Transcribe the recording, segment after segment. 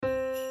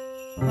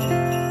Hello.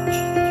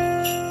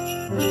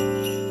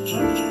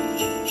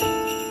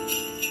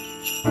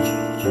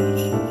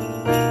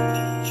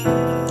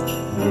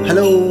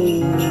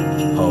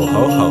 Ho,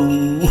 ho, ho.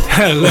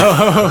 Hello.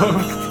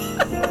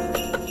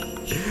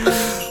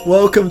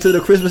 Welcome to the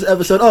Christmas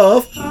episode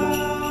of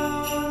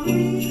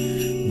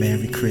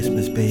Merry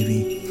Christmas,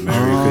 baby.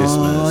 Merry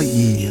Christmas. Oh,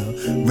 yeah.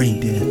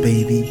 Reindeer,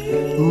 baby.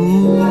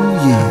 Ooh,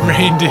 yeah.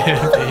 Reindeer,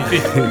 baby.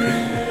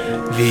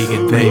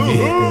 Vegan,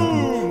 baby.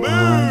 Oh,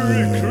 yeah.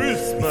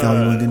 We thought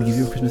we weren't going to give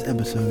you a Christmas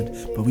episode,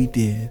 but we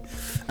did.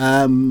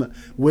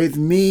 With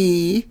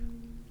me,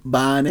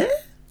 Barney.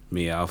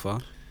 Me,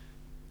 Alpha.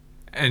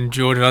 And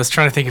Jordan, I was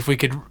trying to think if we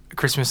could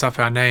Christmas up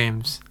our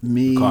names.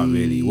 Me. Can't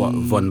really. What?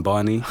 Von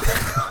Barney?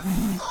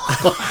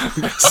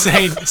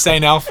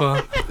 Saint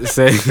Alpha.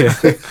 Say, yeah.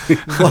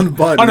 One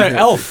Barney. Oh no,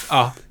 Elf.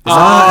 Oh.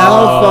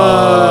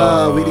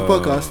 Alpha. Weekly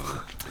podcast.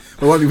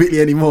 It won't be weekly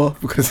anymore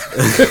because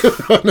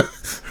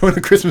we're on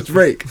a Christmas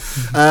break.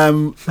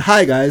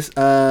 Hi guys.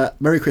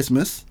 Merry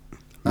Christmas.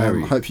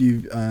 Merry. Hope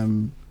you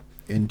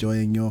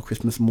enjoying your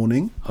Christmas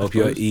morning. Hope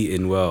you're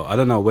eating well. I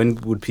don't know, when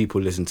would people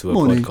listen to a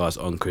Morning.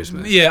 podcast on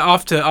Christmas? Yeah,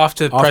 after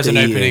present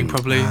eating. opening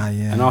probably. Yeah.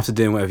 And after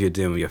doing whatever you're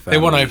doing with your family.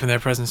 They want to open their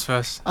presents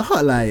first. I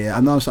can't lie, yeah. I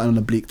know I'm starting on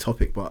a bleak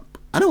topic, but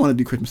I don't want to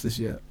do Christmas this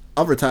year.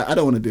 I've retired. I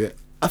don't want to do it.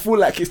 I feel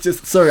like it's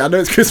just, sorry, I know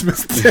it's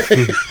Christmas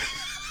Day.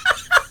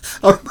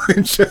 I'm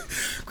not sure.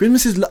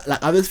 Christmas is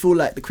like, I just feel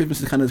like the Christmas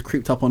has kind of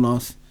creeped up on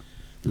us.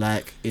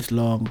 Like, it's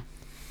long,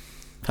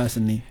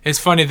 personally. It's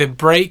funny, the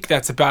break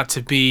that's about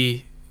to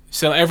be,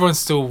 so everyone's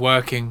still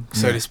working,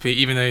 so to speak,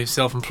 even though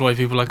self-employed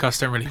people like us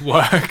don't really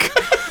work.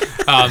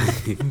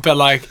 But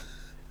like,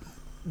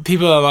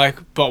 people are like,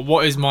 but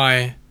what is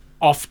my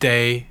off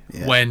day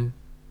when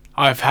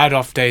I've had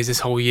off days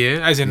this whole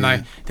year? As in,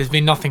 like, there's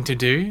been nothing to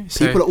do.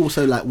 So People are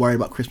also like worried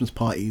about Christmas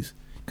parties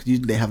because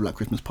usually they have like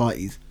Christmas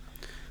parties,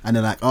 and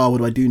they're like, "Oh, what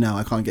do I do now?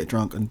 I can't get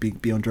drunk and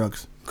be on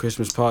drugs."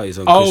 Christmas parties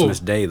on Oh. Christmas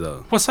Day,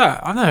 though. What's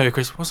that? I know,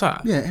 Chris. What's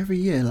that? Yeah, every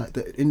year like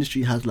the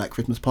industry has like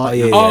Christmas Oh, parties.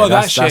 yeah, yeah. Oh,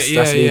 that's, that shit,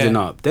 that's yeah, leading yeah.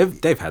 up.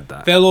 They've had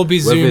that. There'll all be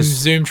Whether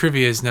Zoom it's-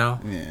 trivias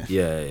now, Yeah.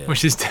 Yeah.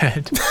 which is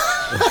dead. Do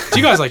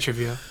you guys like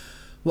trivia?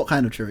 What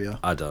kind of trivia?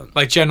 I don't.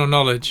 Like general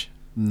knowledge?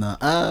 No.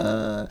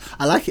 I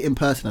like it in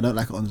person. I don't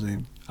like it on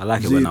Zoom. I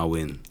like it Zoom. when I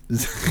win.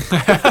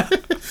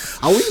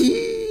 Are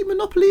we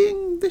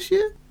monopolying this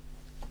year,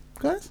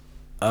 guys?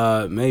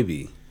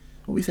 Maybe.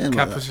 What are we saying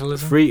about that?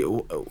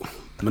 Capitalism?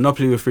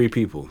 Monopoly with 3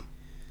 people.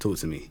 Talk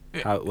to me.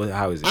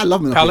 How is it? I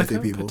love monopoly with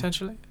Pelica, people.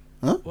 potentially?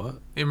 What?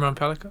 Imran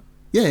Pelica?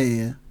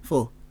 Yeah.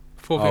 4.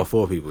 4 Oh, people.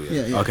 4 people.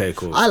 Yeah. Yeah. Okay,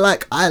 cool. I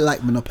like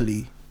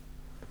Monopoly.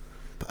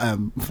 I like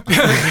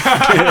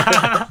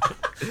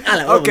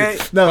Okay. Monopoly.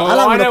 No, Oh, I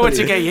like I know what Monopoly.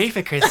 to get you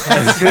for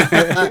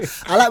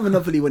Christmas. I like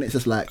Monopoly when it's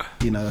just like,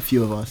 a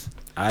few of us.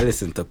 I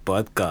listen to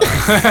podcasts.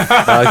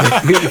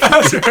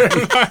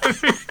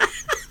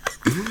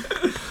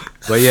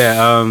 But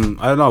yeah, I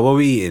don't know. What are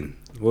we eating?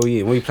 What are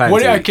we planning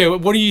to eat?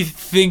 What do you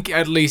think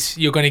at least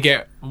you're going to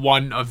get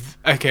one of...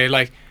 Okay,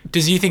 like, do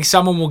you think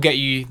someone will get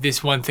you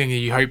this one thing that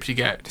you hope to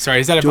get?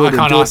 Sorry, is that I can't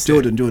ask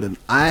it. Jordan,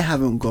 I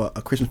haven't got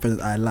a Christmas present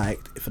I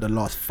liked for the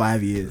last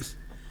 5 years.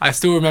 I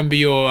still remember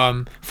your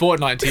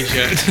Fortnite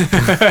t-shirt.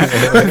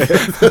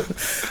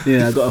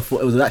 Yeah, it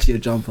was actually a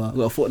jumper. I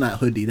got a Fortnite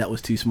hoodie that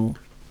was too small.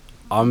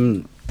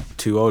 I'm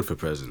too old for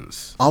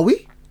presents. Are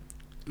we?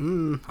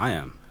 I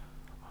am.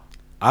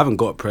 I haven't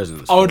got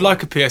presents. I would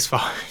like a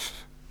PS5.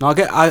 No, I've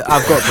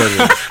got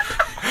presents.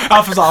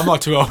 Alpha's like, I'm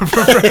not too old for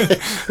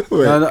presents.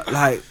 No,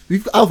 like,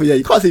 Alpha, yeah,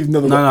 you can't say you've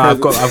never got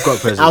I've presents. got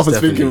presents. Alpha's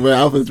definitely. thinking where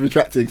Alpha's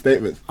retracting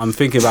statements. I'm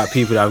thinking about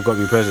people that have got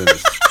me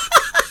presents.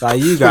 Like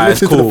you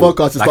guys, listen to the cool.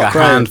 podcast and Like start a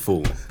crying.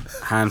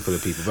 handful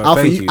of people. But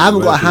Alpha, thank you. I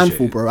haven't I got a appreciate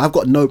handful, it. bro. I've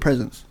got no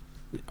presents.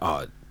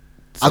 Oh,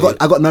 I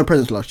got no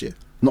presents last year.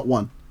 Not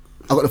one.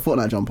 I got the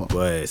Fortnite jumper.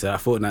 Boy, so that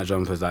Fortnite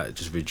jumper's like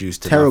just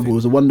reduced to Terrible. It nothing.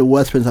 was one of the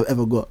worst presents I've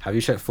ever got. Have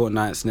you checked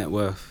Fortnite's net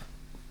worth?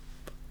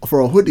 For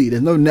a hoodie,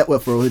 there's no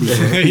network for a hoodie,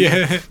 bro.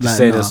 Yeah. Just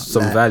say there's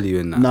some value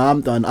in that. No,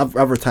 I'm done. I've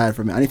retired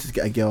from it. I need to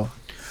get a girl.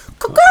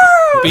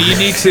 But you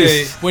need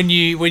to, when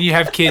you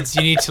have kids,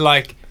 you need to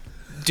like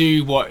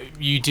do what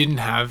you didn't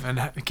have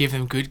and give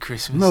them good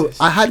Christmases.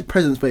 No, I had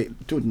presents. Wait,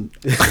 Jordan.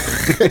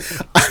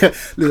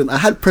 Listen, I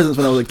had presents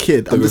when I was a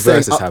kid. The I'm just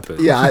reverse saying. has happened.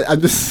 Yeah, I'm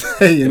just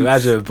saying.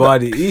 Imagine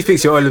Barney. He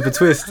thinks you're Oliver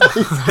Twist.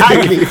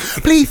 Exactly.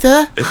 Please,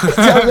 sir. See what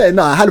I'm saying?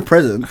 No, I had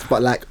presents,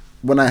 but like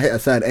when I hit a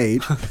certain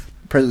age,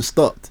 presents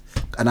stopped,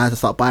 and I had to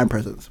start buying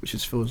presents, which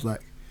just feels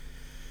like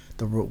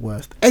the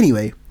worst.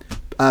 Anyway,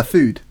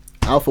 food.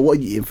 Alpha, what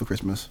are you eating for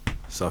Christmas?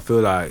 So I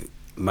feel like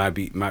might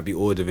be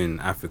ordering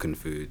African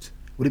food.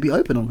 Would it be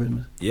open on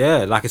Christmas?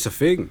 Yeah, like it's a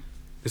thing.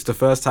 It's the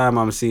first time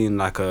I'm seeing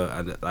like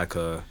a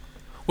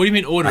What do you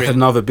mean ordering? like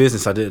another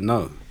business I didn't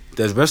know.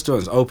 There's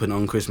restaurants open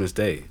on Christmas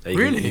Day. That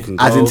Really? You can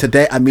As go, in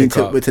today, I mean pick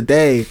up. with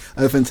today,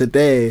 open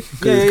today,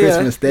 because it's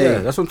Christmas Day. Yeah,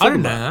 that's what I'm I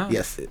talking didn't know about. that.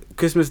 Yes.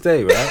 Christmas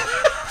Day, right?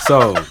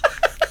 So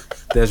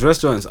there's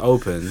restaurants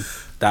open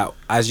that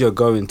as you're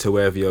going to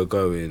wherever you're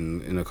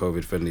going in a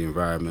COVID-friendly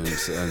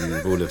environment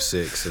and rule of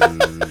 6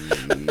 and all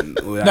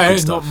that No, good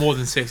it's stuff. not more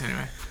than 6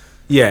 anyway.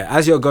 Yeah,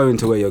 as you're going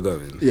to where you're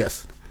going,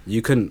 Yes.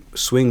 you can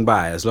swing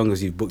by as long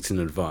as you've booked in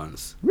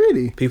advance.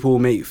 Really? People will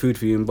make food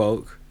for you in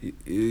bulk.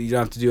 You don't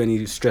have to do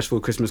any stressful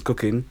Christmas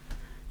cooking.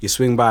 You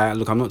swing by.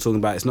 Look, I'm not talking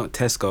about. It's not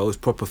Tesco. It's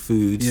proper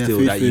food Yeah, still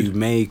food. you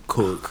may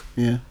cook,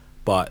 Yeah.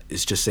 but it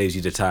just saves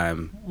you the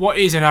time. What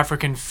is an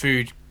African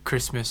food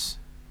Christmas?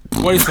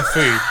 What is the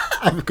food?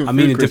 I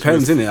mean, it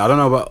depends, innit?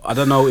 I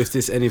don't know if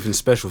there's anything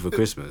special for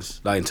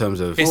Christmas, like in terms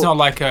of. It's not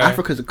like a.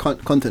 Africa's a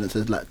continent, so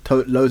there's like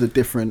loads of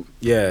different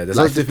Yeah, there's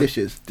loads loads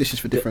of dishes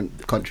for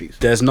different countries.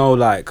 There's no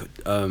like.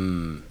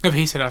 No, but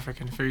he said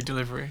African food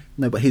delivery.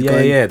 No, but he's Yeah,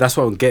 going. yeah, that's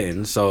what I'm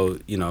getting. So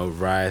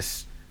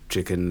rice,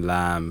 chicken,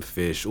 lamb,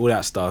 fish, all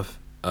that stuff.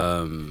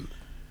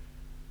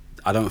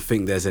 I don't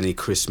think there's any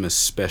Christmas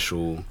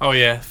special Oh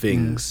yeah.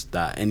 things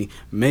that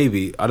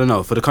maybe I don't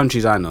know for the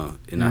countries I know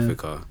in Yeah.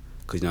 Africa,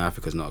 because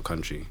Africa's not a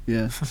country.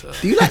 Yeah. So.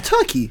 Do you like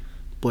turkey,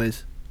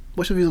 boys?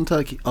 What's your views on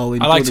turkey? Oh,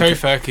 I like Jordan-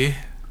 tofurkey.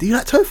 Do you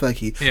like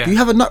tofurkey? Yeah. Do you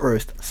have a nut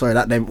roast? Sorry,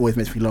 that name always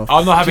makes me laugh.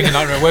 I'm not having a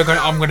nut roast.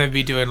 I'm gonna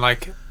be doing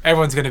like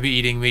everyone's gonna be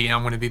eating meat, and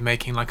I'm gonna be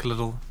making like a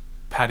little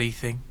patty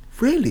thing.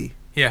 Really?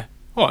 Yeah.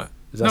 What?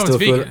 Does that No still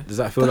one's feel? vegan. Does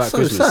that feel That's like so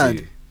Christmas sad.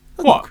 to you?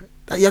 What?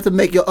 That you have to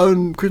make your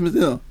own Christmas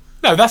dinner.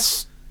 No,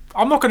 that's.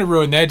 I'm not gonna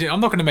ruin their. I'm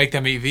not gonna make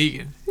them eat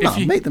vegan. No,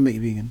 make them eat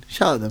vegan.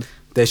 Shout at them.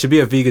 There should be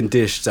a vegan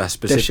dish that's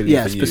specifically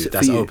yeah, for you. for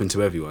That's you. open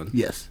to everyone.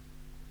 Yes.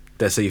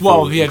 That's so you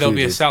Well, feel yeah, there'll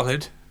be a included.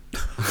 salad.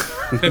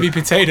 There'll be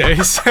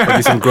potatoes. There'll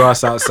be some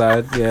grass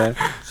outside. Yeah,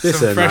 Some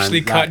Listen,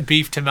 freshly man, cut like,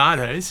 beef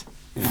tomatoes.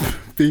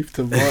 Beef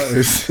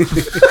tomatoes.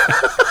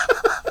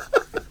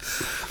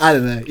 I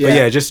don't know. But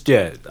Yeah. that's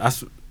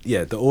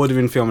the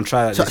ordering thing. I'm gonna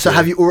try that. So, this so year.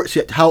 have you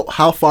already?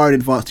 How far in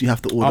advance do you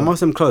have to order? Most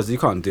of them closed. You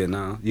can't do it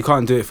now. You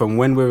can't do it from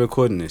when we're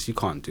recording this. You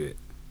can't do it.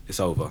 It's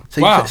over.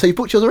 So Wow. so you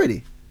booked yours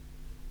already?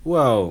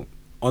 Well,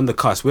 on the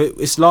cusp.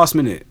 It's last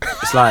minute.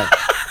 It's like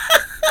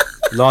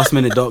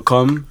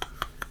lastminute.com,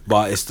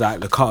 but it's like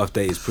the cut-off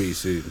date is pretty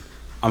soon.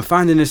 I'm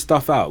finding this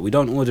stuff out. We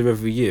don't order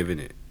every year,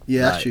 innit?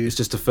 Yeah, that's true. It's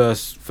just the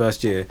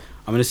first year.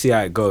 I'm gonna see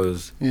how it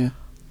goes. Yeah.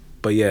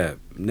 But yeah,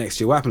 next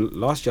year. What happened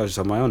last year? I just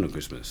had my own on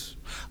Christmas,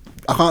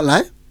 I can't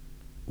lie.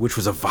 which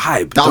was a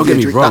vibe. That Don't would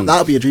be get me wrong. That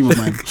would be a dream of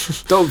mine.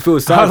 Don't feel I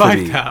sad for like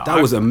me. that. That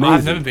was amazing.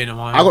 I've never been on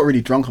mine. I got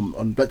really drunk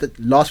on but the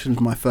last Christmas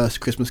was my first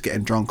Christmas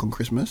getting drunk on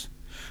Christmas,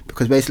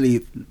 because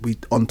basically we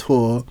on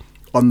tour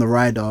on the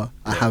rider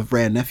I have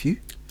Rare Nephew.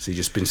 So you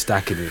just been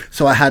stacking it.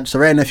 So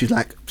Rare Nephew's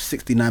like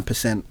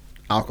 69%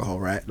 alcohol,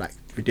 right? Like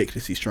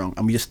ridiculously strong,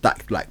 and we just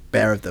stacked like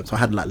bare of them. So I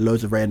had like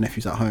loads of Rare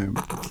Nephews at home.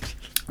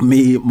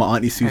 Me, my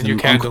auntie Susan, your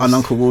and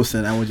Uncle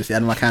Wilson, and we just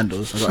had my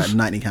candles. I got like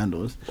 90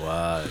 candles.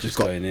 Wow, just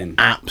got going in.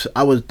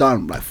 I was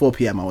done like 4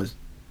 p.m. I was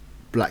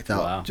blacked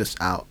out, Wow.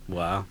 just out,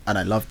 Wow. and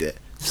I loved it.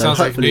 So Sounds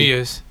like New hopefully-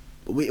 Year's.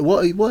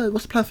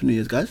 What's the plan for New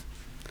Year's, guys?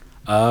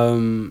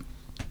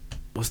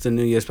 What's the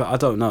New Year's plan? I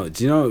don't know.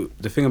 Do you know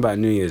the thing about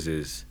New Year's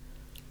is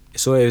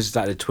it's always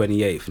like the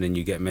 28th, and then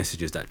you get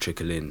messages that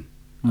trickle in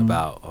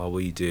about what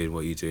are you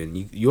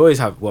doing. You always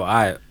have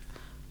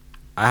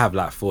I have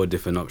like 4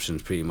 different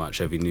options pretty much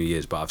every New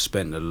Year's, but I've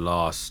spent the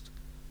last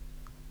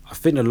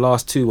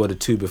 2 or the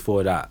 2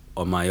 before that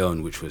on my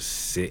own, which was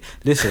sick.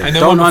 Listen, And the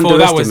don't one before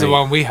that was the underestimate-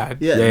 one we had.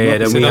 Yeah, Yeah,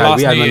 then So we the had last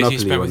New Year's you Monopoly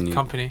spent one with year.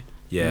 company.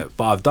 Yeah,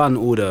 but I've done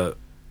all the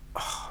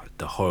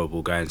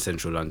horrible guy in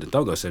Central London.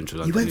 Don't go Central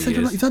You London. went New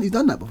Central. Year's. You've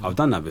done that before. I've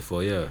done that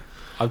before. Yeah,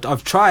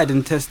 I've tried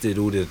and tested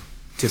all the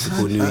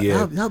typical New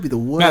Year. That would be the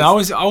worst. Man, I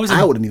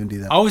I wouldn't even do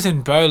that. I was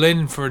in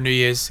Berlin for a New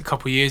Year's a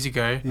couple of years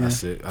ago. Yeah.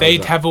 That's it.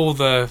 They'd have all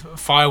the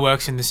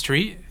fireworks in the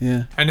street,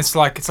 Yeah. and it's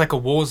like a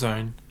war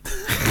zone.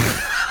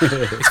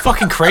 It's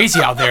fucking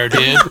crazy out there,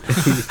 dude.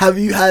 Have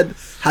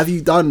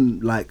you done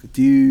like?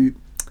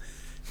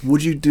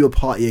 Would you do a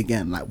party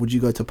again? Like, would you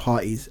go to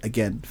parties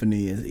again for New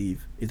Year's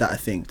Eve? Is that a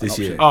thing? This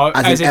An year?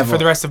 option? Oh, As in for ever.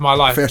 the rest of my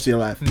life. First of your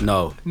life.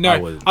 No, I No,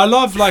 wouldn't. I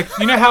love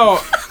you know how.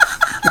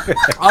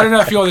 I don't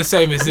know if you're the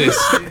same as this.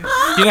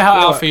 You know how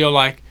Alfie, you're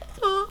like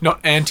not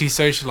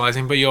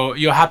anti-socializing, but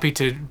you're happy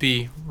to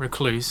be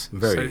recluse, so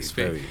Very, to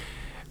speak. very.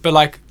 But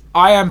like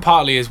I am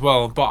partly as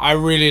well. But I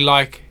really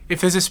like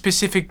if there's a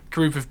specific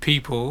group of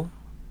people,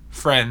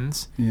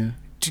 friends, Yeah.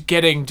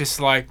 getting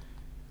just like.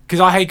 Because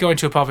I hate going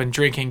to a pub and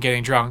drinking,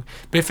 getting drunk.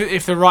 But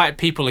if the right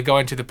people are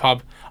going to the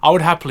pub, I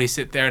would happily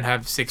sit there and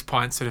have 6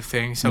 pints, sort of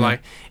thing. So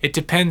like, it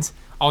depends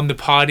on the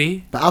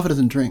party. But Alpha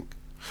doesn't drink.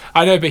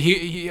 I know, but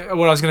he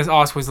what I was going to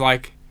ask was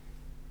like,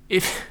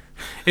 if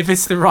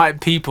it's the right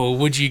people,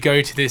 would you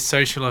go to this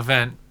social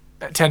event?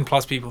 10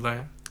 plus people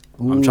though.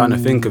 I'm trying to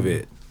think of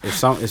it.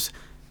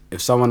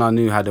 If someone I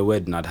knew had a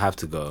wedding, I'd have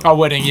to go. Oh,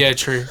 wedding, yeah,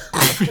 true.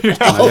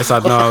 And I guess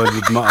I'd know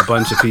there'd be a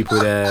bunch of people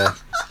there.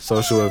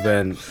 Social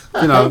event.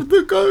 You know,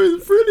 The go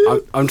is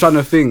brilliant. I'm trying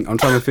to think.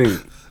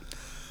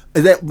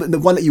 Is that the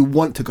one that you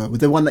want to go? Was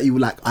there one that you were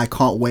like, I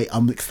can't wait,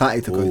 I'm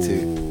excited to go to?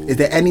 Ooh. Is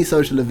there any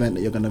social event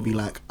that you're going to be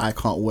like, I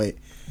can't wait?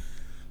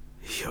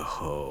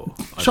 Yo.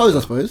 Shows,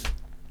 I suppose.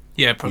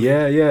 Yeah, probably.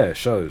 Yeah,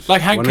 shows.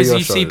 Like, One of because your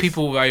you see shows.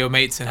 people are your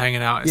mates and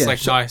hanging out. It's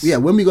like nice. Yeah,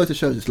 when we go to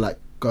shows, it's like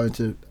going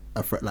to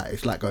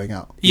it's like going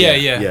out. Yeah.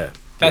 Yeah.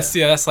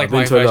 That's like I've my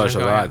been to a lot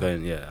version of of shows.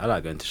 going. I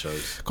like going to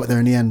shows. Got there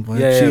in the end. Boy.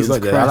 Yeah, Jesus we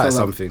got there. I Christ, like was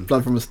something.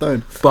 Blood from a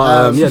stone.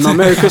 But no,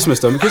 Merry Christmas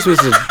though.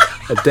 Christmas is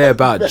a day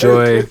about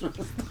joy.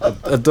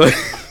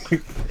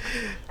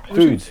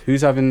 Food.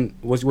 Who's having?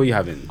 What are you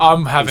having?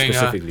 I'm having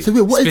specifically. So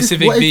wait, what is this,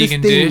 specific what is this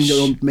vegan thing dish.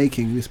 you're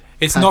making? This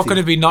It's patty? not going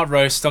to be nut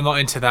roast. I'm not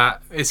into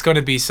that. It's going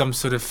to be some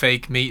sort of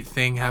fake meat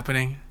thing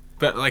happening,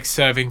 but like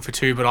serving for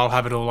two. But I'll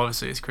have it all.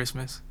 Obviously, it's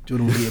Christmas.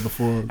 Jordan will eat it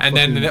before. And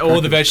then fucking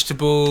all the crackers.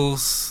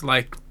 vegetables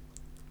like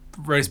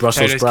roast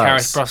Brussels potatoes, sprouts.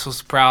 carrots, Brussels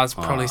sprouts,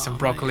 probably Oh, some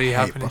broccoli I hate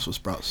happening. Brussels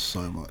sprouts so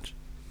much.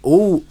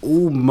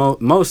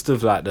 Most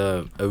of like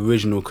the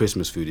original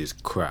Christmas food is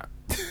crap.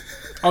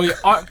 Oh yeah,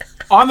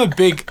 I'm a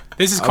big.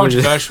 This is I mean-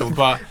 controversial,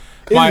 but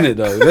Isn't it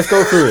though? Let's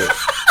go through it.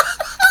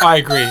 I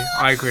agree.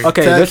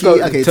 Okay, let's Turkey,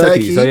 go. okay, turkey.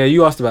 turkey. So yeah,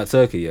 you asked about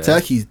turkey. Yeah.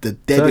 Turkey's the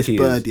deadest Turkey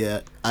bird,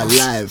 yeah,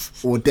 alive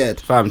or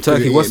dead. Fam,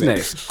 turkey. You're What's eating it.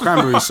 next?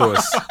 Cranberry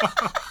sauce.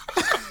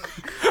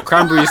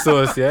 Cranberry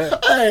sauce. Yeah.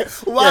 Hey,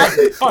 why?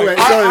 Oh, wait,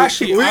 I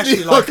sorry.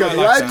 actually like okay, that.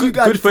 why did you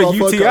guys Good for do our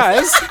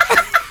podcast?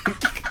 UTIs.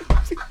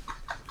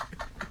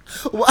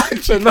 Why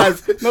did you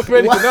guys? Not for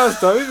anything else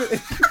though, is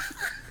it?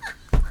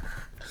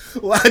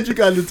 Why did you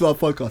guys listen to our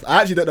podcast?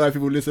 I actually don't know if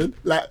people listen.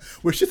 Like,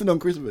 we're shitting on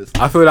Christmas.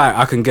 I feel like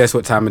I can guess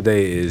what time of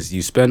day it is.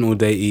 You spend all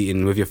day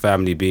eating with your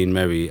family, being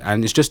merry,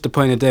 and it's just the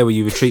point of the day where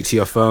you retreat to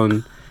your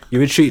phone. You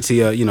retreat to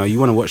your, you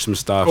want to watch some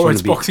stuff. you Or wanna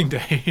it's be- Boxing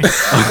Day. They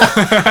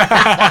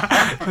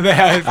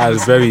have-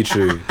 That's very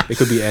true. It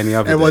could be any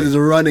other Everyone day. is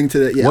running to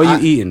the. Yeah, What are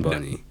you eating,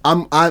 Barney?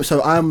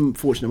 I'm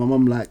fortunate. My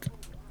mum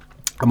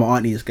and my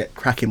auntie just get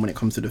cracking when it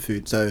comes to the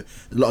food. So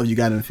a lot of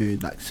Ugandan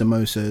food like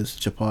samosas,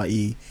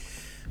 chapati,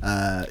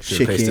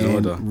 Should've placed an chicken,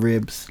 order.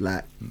 ribs.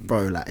 Like,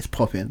 bro, like it's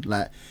popping.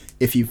 Like,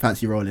 if you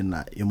fancy rolling,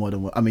 like you're more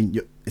than. I mean,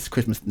 it's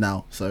Christmas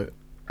now, so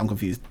I'm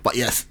confused. But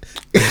yes,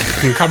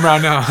 Come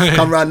round now.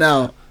 come round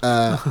now.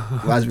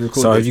 As we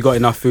record. So have this. you got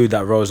enough food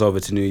that rolls over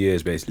to New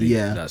Year's, basically?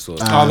 Yeah. That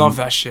sort. I love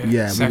that shit.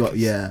 Yeah, Seconds.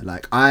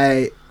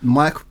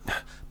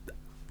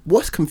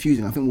 What's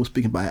confusing, I think we were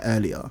speaking about it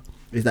earlier,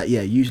 is that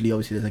usually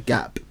obviously there's a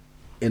gap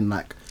in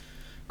like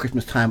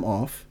Christmas time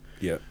off.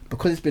 Yeah.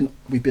 Because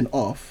we've been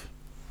off,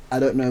 I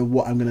don't know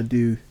what I'm gonna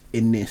do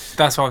in this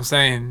That's what I'm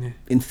saying.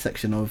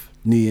 intersection of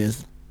New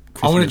Year's.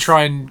 Christmas. I want to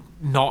try and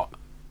not.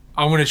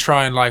 I want to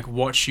try and like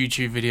watch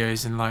YouTube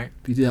videos and like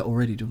You do that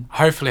already, John.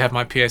 hopefully have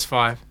my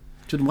PS5.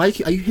 John, are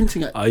you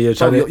hinting at? Oh, you're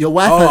trying to. your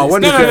wife. Oh, has- I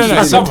wonder No, if no, no, you're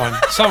no.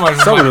 actually- Someone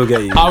Someone will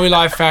get you. Are we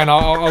live fan?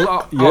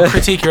 I'll Yeah.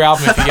 critique your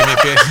album if you give me a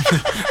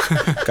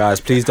PS. Guys,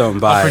 please don't I'll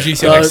buy.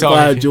 produce your Don't next song.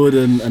 buy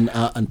Jordan and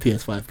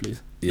PS5,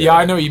 please. Yeah,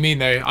 I know what you mean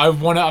though.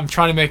 I'm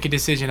trying to make a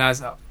decision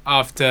as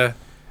after.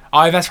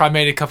 That's right. I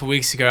made it a couple of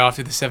weeks ago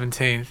after the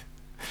 17th.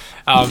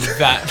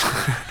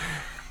 That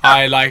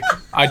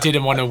I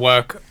didn't want to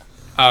work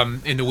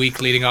in the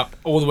week leading up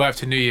all the way up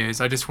to New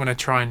Year's. I just want to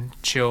try and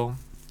chill,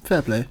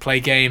 Fair play. play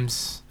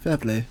games. Fair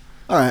play.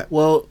 All right.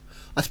 Well,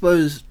 I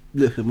suppose.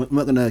 Look, I'm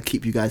not gonna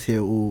keep you guys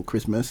here all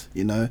Christmas.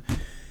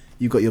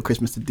 You've got your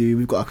Christmas to do.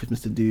 We've got our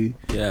Christmas to do.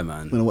 Yeah,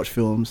 man. We're gonna watch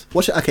films.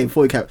 Okay,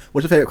 before we cap,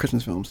 what's your favorite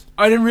Christmas films?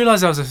 I didn't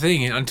realize that was a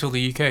thing until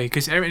the UK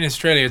because in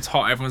Australia it's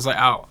hot. Everyone's like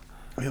out.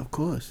 Oh, yeah, of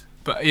course.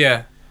 But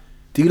yeah,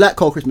 Do you like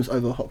cold Christmas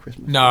over hot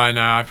Christmas? no,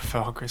 I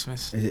prefer hot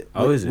Christmas. Is it?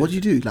 Oh, is it? What do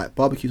you do? Like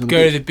barbecues on Go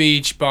the to beach? the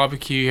beach,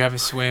 barbecue, have a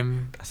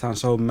swim. That sounds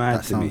so mad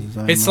That to me. sounds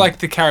so It's mad. like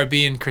the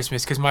Caribbean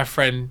Christmas because my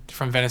friend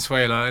from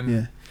Venezuela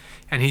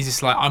and he's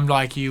just like, I'm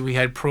like you. We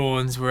had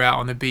prawns. We're out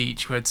on the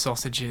beach. We had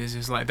sausages. It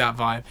was like that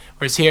vibe.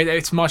 Whereas here,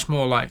 it's much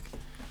more like,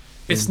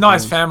 it's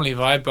nice family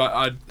vibe,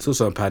 but It's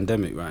also a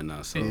pandemic right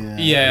now, so Yeah. I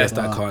Yeah. guess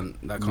that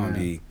can't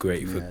be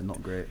great for. Yeah,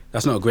 not great.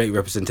 That's not a great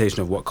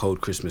representation of what cold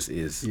Christmas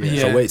is. Yeah.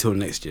 So Yeah. wait till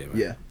next year, man.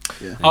 Yeah,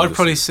 yeah. I would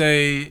probably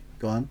say,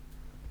 Go on.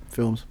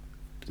 Films.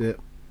 Do it.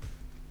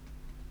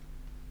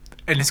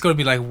 and it's got to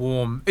be like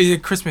warm. Is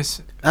it Christmas?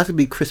 It has to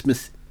be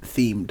Christmas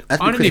themed. It has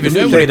to I be don't even Christmas know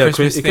themed. what Played a at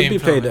Christmas it could be theme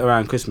played film.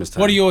 around Christmas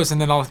time. What are yours? And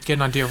then I'll get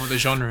an idea of what the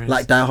genre is.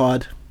 Like Die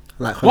Hard.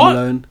 I like Home What?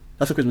 Alone.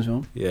 That's a Christmas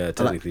film. Yeah,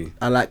 technically.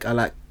 I like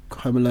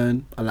Home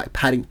Alone. I like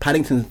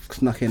Paddington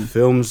snuck in.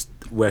 Films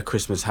where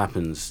Christmas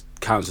happens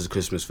counts as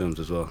Christmas films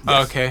as well.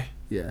 Oh, okay.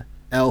 Yeah.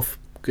 Elf,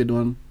 good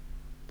one.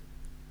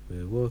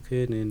 We're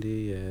walking in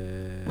the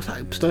air. What's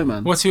that?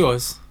 Snowman. What's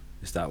yours?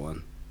 It's that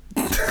one.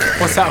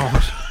 What's that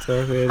one?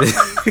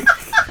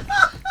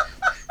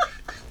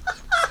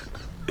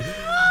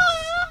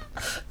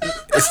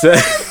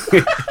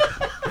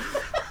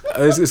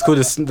 It's called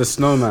the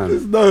Snowman.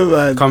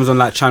 Snowman. Comes on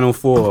like channel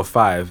 4 or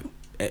 5,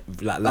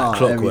 like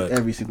clockwork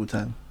Every single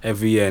time.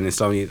 every year, and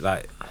it's only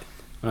like I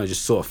don't know,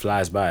 just sort of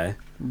flies by.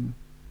 Mm.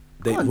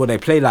 They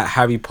play like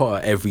Harry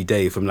Potter every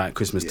day from like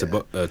Christmas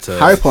to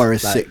Harry Potter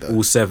is like, sick though.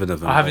 all 7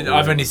 of them.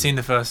 I've only seen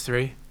the first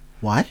 3.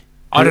 Why?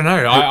 I don't know.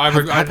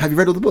 Have you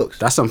read all the books?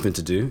 That's something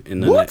to do in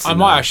the What? next. I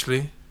might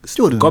actually.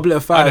 Jordan. Goblet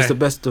of I Fire is know. the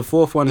best. The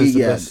 4th one is the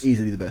Yeah, best.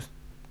 easily the best.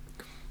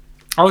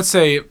 I would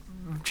say,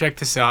 check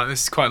this out.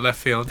 This is quite left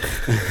field.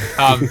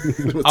 I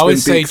Twin would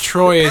say Peaks.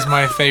 Troy is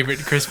my favorite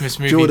Christmas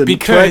movie Jordan, Troy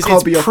because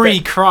can't be your it's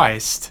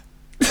pre-Christ.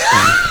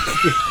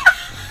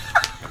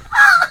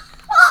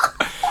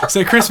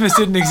 So Christmas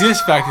didn't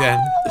exist back then.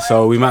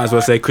 So we might as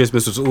well say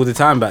Christmas was all the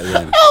time back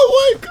then.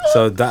 Oh my god.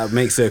 So that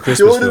makes it a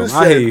Christmas Jordan film.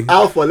 I hear said, you.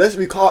 Alpha,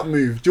 we can't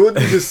move.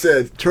 Jordan just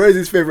said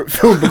Tracy's favourite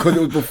film because it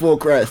was before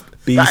Christ.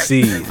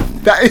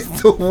 BC. That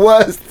is the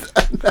worst.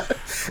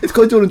 It's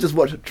because Jordan just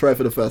watched Troy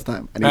for the first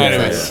time. And he No,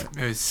 went,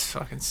 it was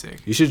fucking sick.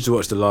 You should just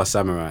watch The Last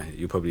Samurai.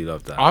 You'll probably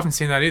love that. I haven't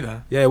seen that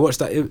either. Yeah, watch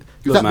that. Look,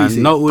 that man,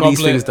 BC? note all these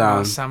Goblet, things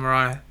down.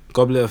 Samurai.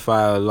 Goblet of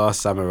Fire,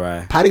 Last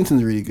Samurai.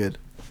 Paddington's really good.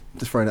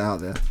 Just throwing it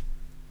out there.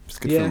 It's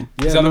a good film.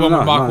 Is that the one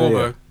with Mark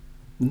Wahlberg?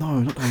 No,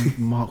 not the one with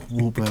Mark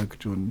Wahlberg,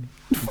 Jordan.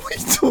 What are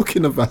you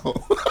talking about?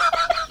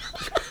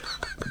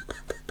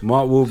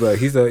 Mark Wahlberg,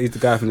 he's the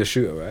guy from The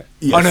Shooter, right?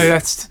 Yes. Oh no,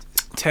 that's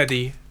Ted.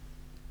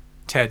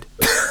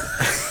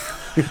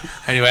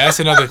 Anyway, that's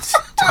another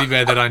teddy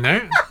bear that I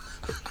know.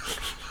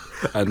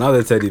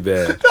 Another teddy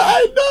bear.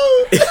 I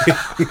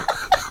know.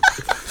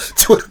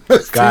 Jordan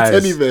knows two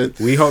teddy Guys, bears.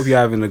 we hope you're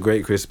having a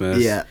great Christmas.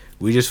 Yeah.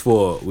 We just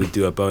thought we'd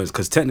do a bonus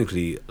because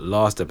technically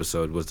last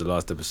episode was the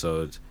last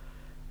episode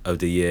of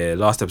the year,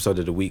 last episode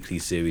of the weekly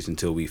series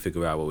until we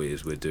figure out what it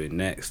is we're doing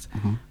next.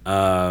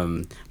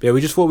 But yeah, we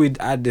just thought we'd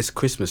add this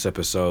Christmas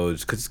episode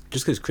because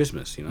it's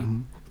Christmas, you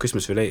know,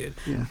 Christmas related.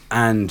 Yeah.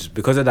 And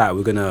because of that,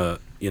 we're gonna,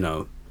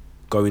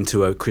 go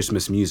into a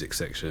Christmas music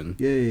section.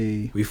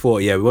 Yay. We thought,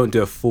 we won't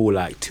do a full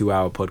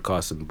 2-hour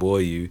podcast and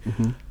bore you.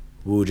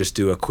 We'll just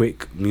do a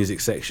quick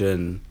music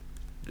section,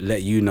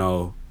 let you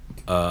know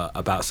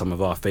about some of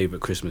our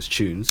favorite Christmas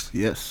tunes.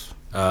 Yes.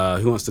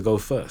 Who wants to go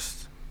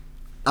first?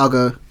 I'll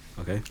go.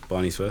 Okay,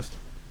 Barney's first.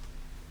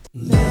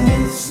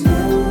 It's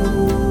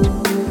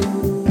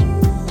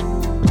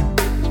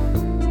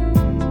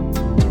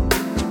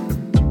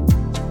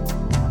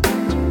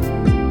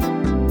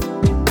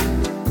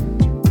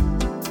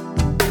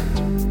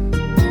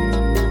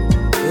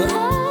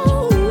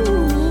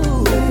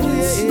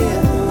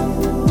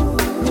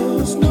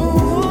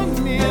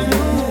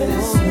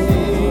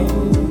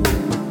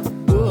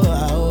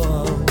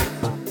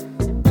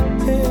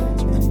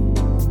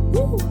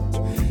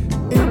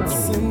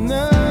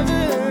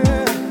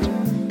another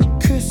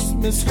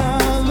Christmas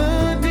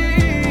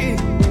holiday.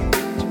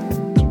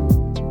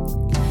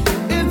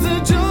 It's a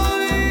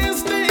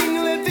joyous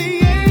thing. Let the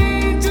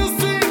angels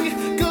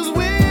sing, 'cause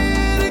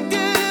we're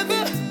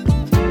together.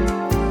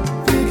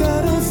 We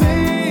gotta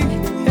think,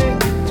 hey,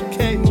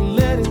 can't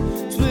let it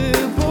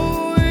slip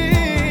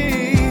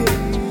away.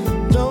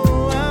 No,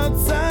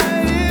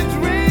 outside it's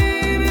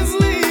rain and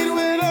sleet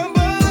when our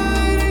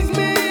bodies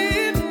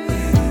meet.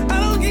 I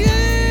don't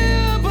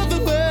care about the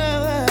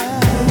weather.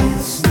 Let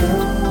it snow.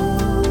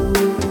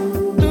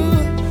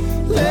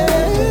 Let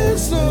it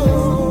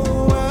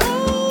snow.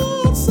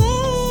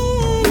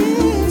 Outside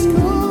it's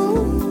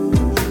cold,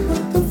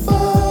 but the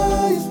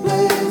fire's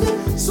blazing.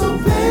 So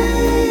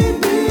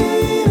baby,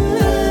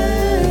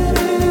 let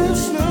it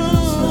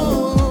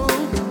snow.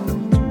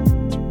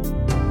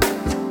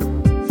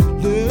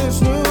 Let it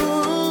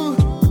snow.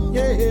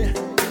 Yeah.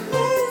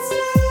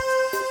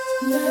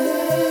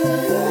 Let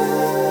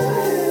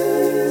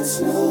it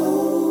snow.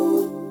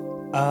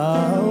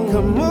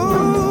 Come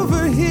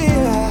over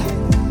here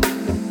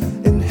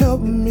and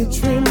help me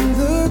trim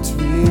the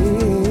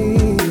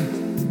tree.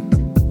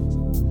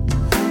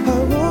 I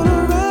wanna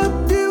wrap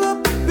you up,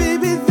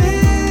 baby,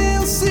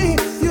 they'll see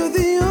you're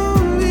the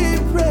only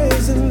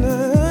present I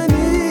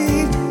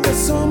need. There's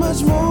so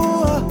much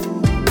more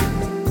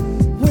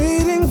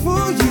waiting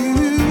for you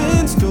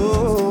in store.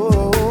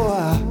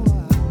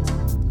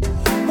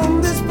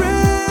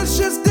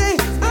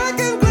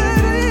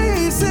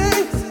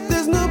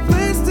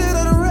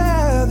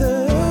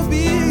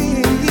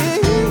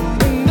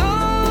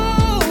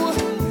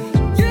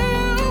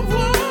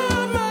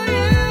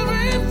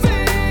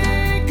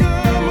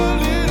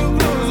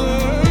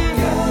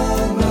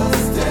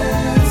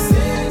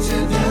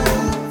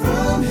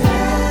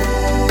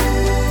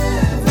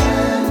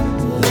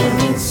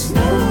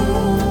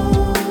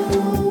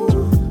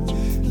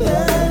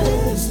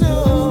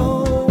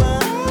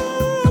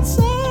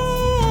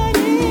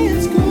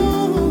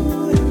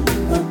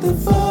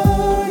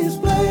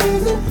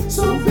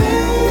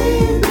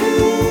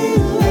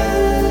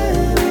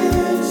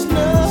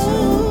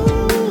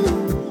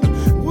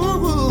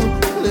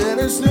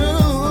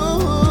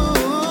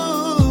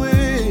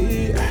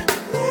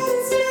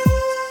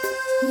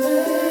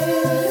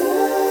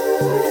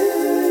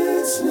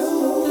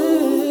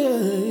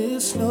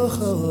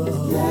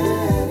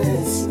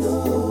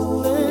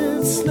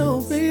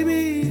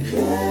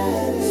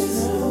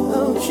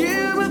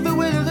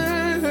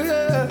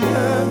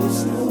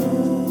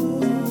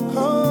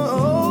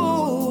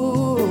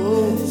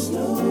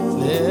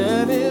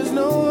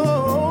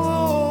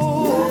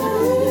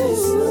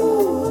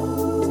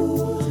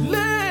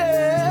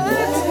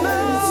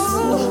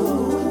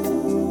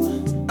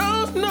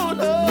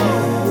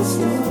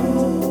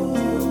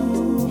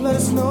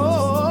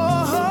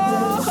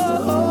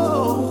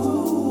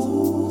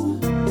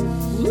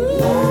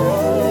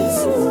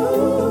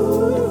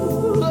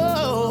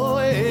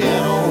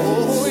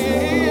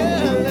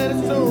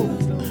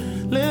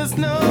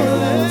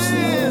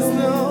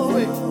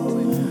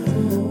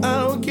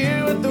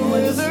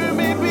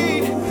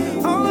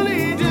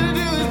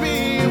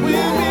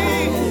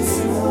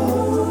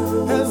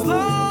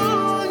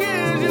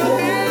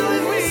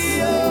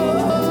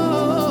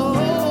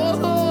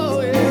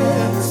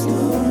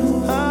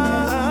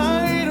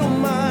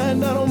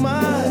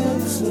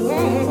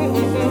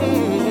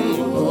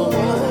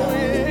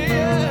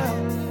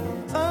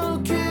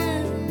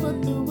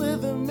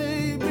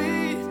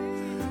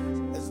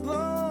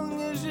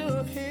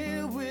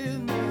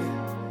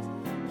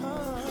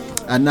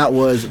 And that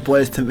was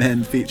Boys to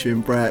Men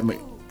featuring Brian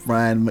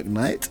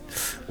McKnight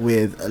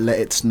with Let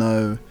It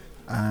Snow.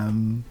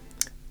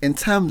 In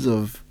terms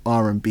of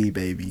R&B,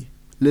 baby,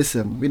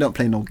 listen, we don't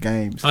play no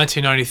games.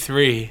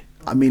 1993.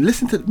 I mean,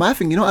 listen to my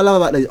thing. You know what I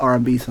love about those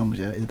R&B songs,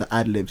 yeah, is the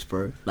ad-libs,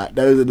 bro. Like,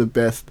 those are the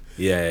best.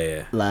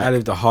 Yeah. Like- I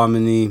live the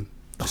harmony.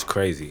 It's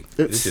crazy.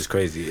 It's just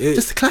crazy.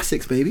 Just the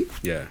classics, baby.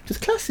 Yeah.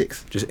 Just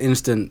classics. Just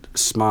instant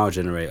smile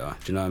generator.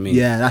 Do you know what I mean?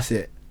 Yeah, that's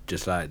it.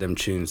 Just like them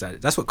tunes.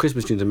 That's what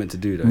Christmas tunes are meant to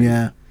do, though.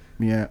 Yeah.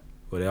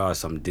 Well, there are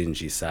some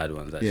dingy, sad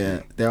ones, actually. Yeah,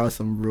 there are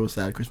some real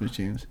sad Christmas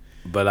tunes.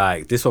 But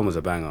like, this one was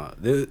a banger.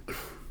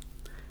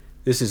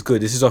 This is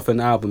good. This is off an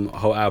album, a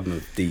whole album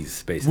of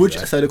these, basically.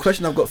 right? So the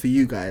question I've got for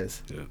you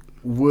guys, Yeah.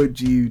 would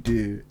you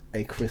do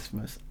a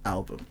Christmas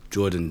album?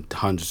 Jordan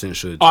 100%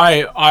 should.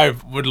 I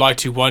would like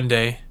to one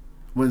day.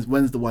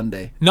 When's the one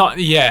day? Not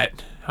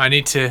yet. I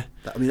need to.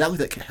 I mean, that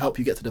would help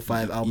you get to the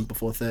 5 albums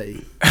before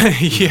 30.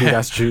 Yeah,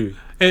 That's true.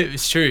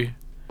 it's true.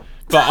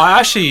 But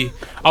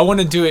I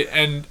want to do it,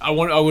 and I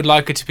would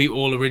like it to be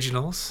all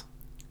originals.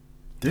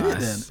 Do it then.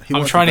 Nice. He I'm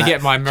wants trying the to bag.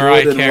 get my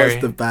Mariah Jordan Carey.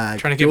 wants the bag.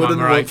 Trying to get Jordan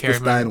my Mariah wants Carey. the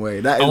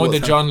Steinway. That is I want the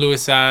what's John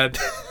Lewis ad.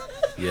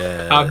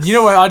 Yeah. You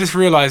know what? I just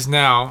realized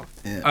now.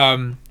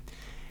 Yeah.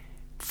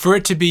 For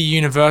it to be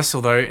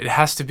universal, though, it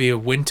has to be a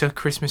winter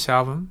Christmas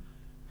album.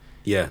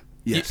 Yeah.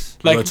 Yes.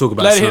 You Like gotta talk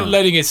about snow.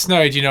 letting it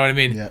snow. Do you know what I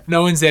mean? Yeah.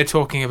 No one's there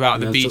talking about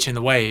the No, beach and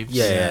the waves.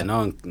 Yeah. No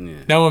one. Yeah.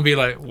 No one be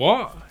like,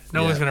 what?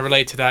 No Yeah. one's gonna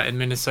relate to that in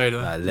Minnesota.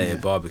 Like, let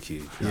it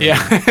barbecue. Yeah.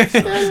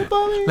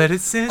 Let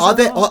it sizzle.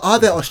 Are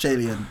there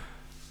Australian,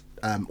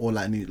 or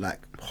like new like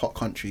hot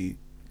country?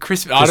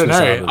 Christmas. I don't Christmas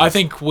know. albums. I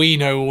think we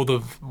know all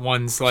the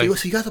ones like.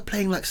 So you guys are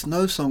playing like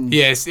snow songs.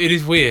 Yes, it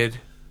is weird.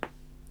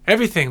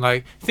 Everything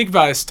like think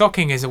about it.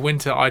 Stocking is a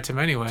winter item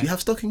anyway. Do you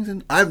have stockings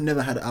in? I've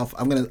never had an Alpha.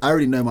 I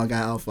already know my guy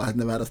Alpha. I've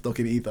never had a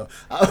stocking either.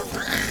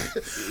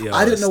 Yeah,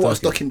 I didn't know what a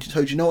stocking. stocking.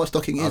 So do you know what a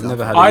stocking is? I've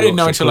never Alpha? had. I didn't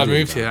know Yorkshire until I pudding,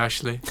 moved fam. here.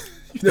 Actually,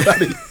 You've never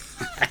had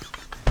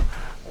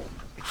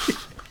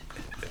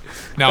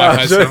now I've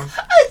had joking.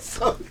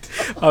 some.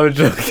 I'm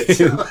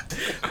joking.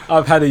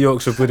 I've had a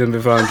Yorkshire pudding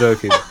before. I'm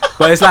joking,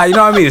 but it's like, you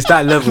know what I mean. It's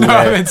that level No, where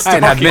I I meant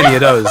ain't had many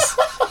of those.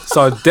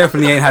 So I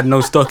definitely ain't had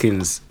no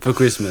stockings for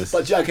Christmas.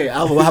 But okay,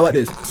 Alpha. How about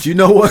this? Do you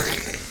know what?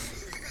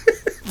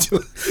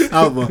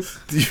 Alpha,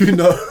 do you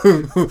know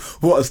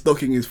what a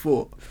stocking is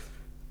for?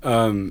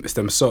 It's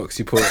them socks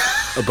you put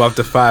above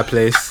the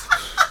fireplace.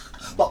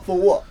 But for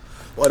what?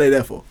 What are they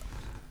there for?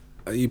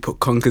 You put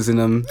conkers in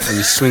them and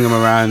you swing them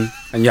around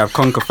and you have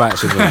conker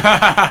fights with them.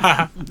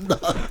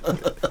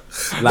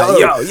 Like, No.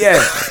 yo,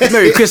 yeah,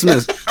 Merry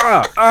Christmas.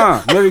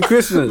 Merry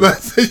Christmas. Man,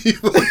 so you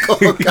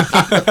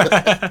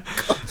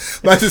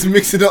man, just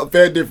mixing up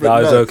very different. No,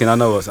 I was notes. joking. I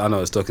know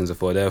what stockings are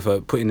for. They're for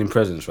putting in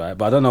presents, right?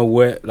 But I don't know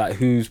where, like,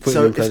 who's putting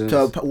So, in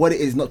presents. what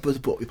it is not supposed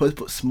to put. You're supposed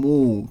to put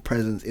small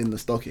presents in the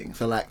stocking.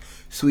 So like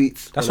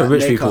sweets. That's or for like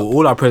rich makeup. people.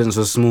 All our presents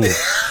are small.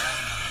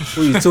 What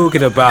are you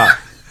talking about?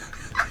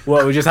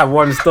 What, we just have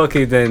one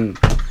stocking then?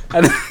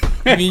 And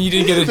I mean, you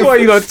didn't get what are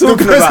you it. guys The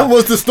talking present about?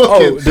 was the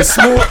stocking. Oh, the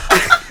small.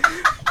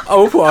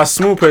 Oh, we'll put our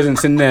small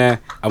presents in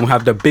there, and we'll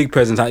have the big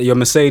presents. Like your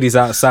Mercedes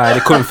outside,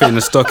 it couldn't fit in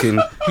the stocking.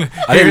 I Here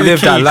are didn't the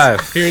live that keys.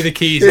 life. Here are the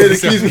keys. Yeah, the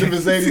keys to the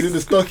Mercedes in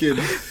the stocking.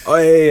 Oh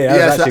yeah, Yeah,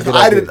 that's so actually a good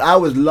I idea. didn't. I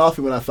was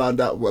laughing when I found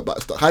out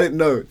about stock. I didn't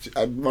know.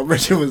 And my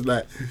Rachel was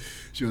like,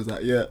 she was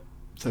like, yeah.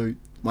 So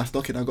my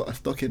stocking, I got a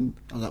stocking.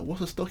 I was like,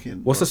 what's a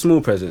stocking? What's a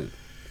small present?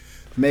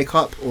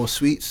 Makeup or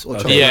sweets or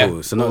Okay, chocolate? Yeah.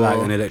 cool. So not like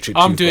an electric.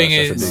 I'm toothbrush, doing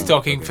a that's thing.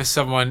 stocking Okay. for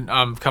someone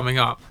coming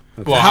up.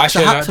 Okay. Well, How-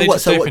 actually, so they what?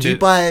 just So what opened do you it.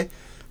 buy?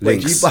 Wait,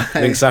 do you Links, buy?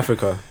 Links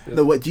Africa.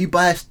 No, what do you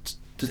buy?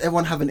 Does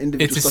everyone have an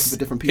individual It's stocking for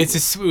different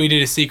people? we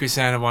did a Secret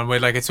Santa one where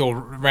like it's all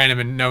random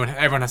and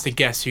everyone has to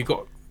guess who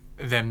got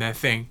them their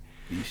thing.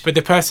 But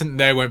the person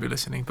they won't be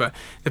listening. But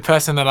the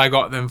person that I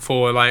got them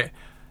for, like,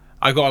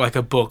 I got like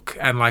a book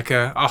and like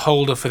a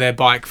holder for their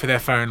bike, for their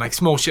phone, like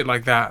small shit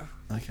like that.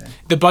 Okay.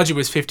 The budget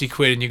was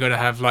 £50 and you got to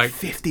have like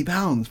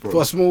 £50, bro.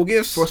 For small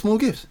gifts. For small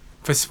gifts.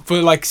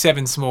 for like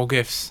 7 small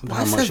gifts. How Why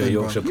much are 7,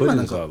 bro? Yorkshire You man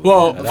puddings have are?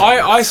 Well, bro?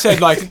 I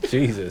said like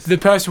Jesus. the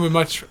person would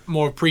much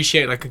more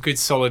appreciate like a good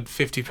solid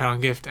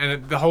 £50 gift,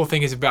 and the whole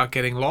thing is about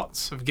getting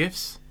lots of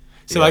gifts.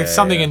 So like Yeah,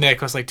 something yeah. in there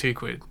costs like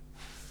 £2.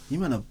 You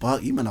man are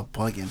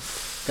bargain.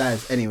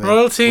 Guys, anyway.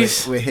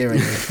 Royalties. We're hearing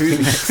it. Who's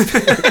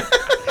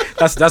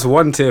next? That's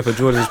one tier for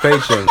Jordan's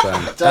Patreon,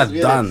 fam. That's me,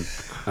 done.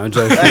 I'm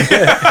joking.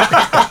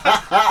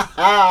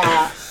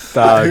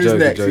 Nah, I'm Who's joking,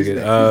 next? Who's joking.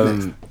 next?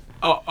 Who's next?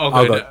 I'll I'll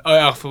go. go. Oh,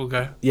 Alpha will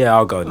go. Yeah,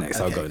 I'll go next.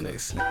 I'll Okay, go cool.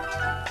 next.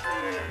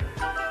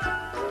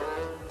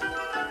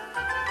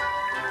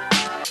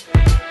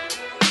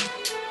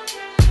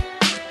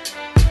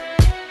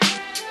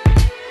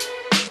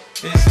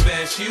 It's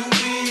best you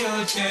be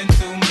a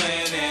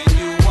gentleman and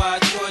you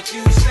watch what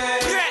you say.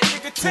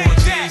 take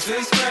that.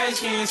 Jesus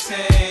Christ can't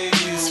save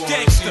you.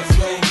 Gangsta.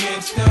 Go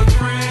against the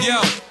grain.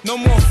 Yo, no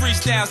more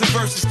freestyles and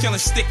verses killing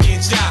Sticky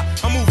and Jive.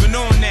 I'm moving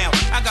on now.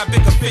 I got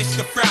bigger fish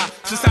to fry.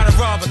 Since I done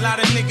robbed, a lot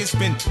of niggas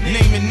been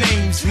naming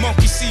names.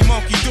 Monkey see,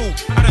 monkey do.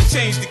 I done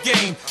changed the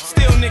game.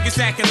 Still niggas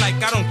acting like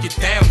I don't get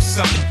down to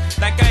something.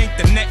 Like I ain't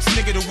the next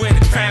nigga to wear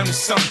the crown or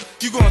something.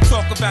 You gonna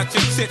talk about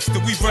your tits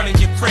that we running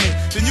your crib.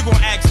 Then you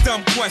gonna ask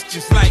dumb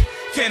questions like,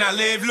 can I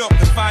live? Look,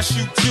 if I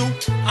shoot you,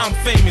 I'm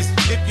famous.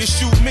 If you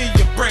shoot me,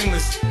 you're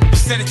brainless. You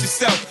said it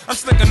yourself. I'm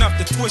slick enough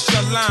to twist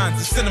your lines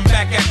and send them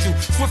back at you.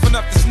 Swift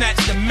enough to snatch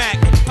the Mac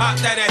and pop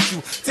that at you.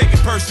 Take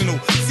it personal.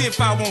 See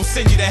if I won't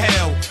send you to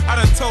hell. I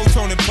done told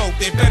Tony Pope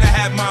they better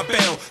have my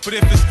bail. But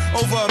if it's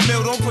over a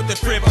mil, don't put the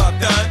crib up,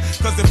 done.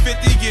 Cause if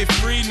 50 get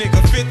free,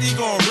 nigga, 50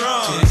 gon'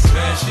 run. It's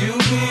best you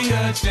be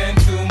a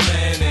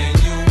gentleman and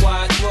you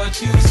watch what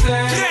you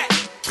say.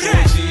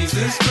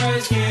 Jesus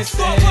Christ can't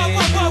save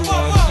you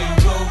once you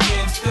go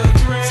against the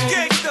grain.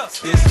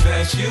 It's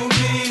best you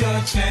be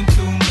a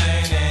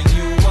gentleman and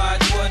you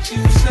watch what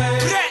you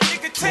say.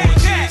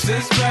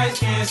 Jesus Christ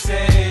can't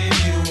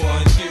save you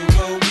once you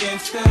go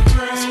against the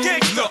grain.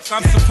 Look,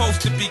 I'm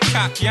supposed to be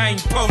cocky, I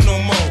ain't po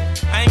no more.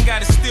 I ain't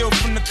gotta steal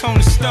from the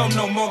corner store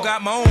no more.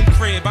 Got my own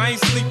crib, I ain't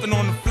sleeping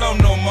on the floor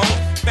no more.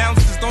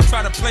 Bouncers don't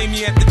try to play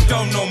me at the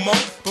door no more.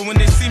 But when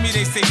they see me,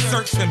 they say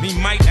search him, he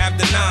might have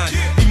the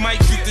 9. He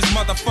might shoot this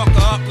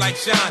motherfucker up like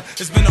Sean.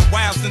 It's been a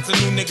while since a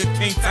new nigga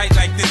came tight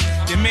like this.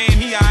 Your man,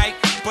 he aight,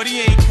 but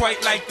he ain't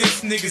quite like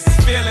this. Niggas is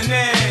feeling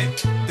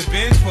it. The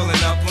Benz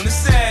pulling up on the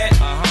set.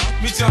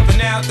 Me jumping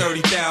out,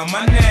 30 down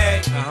my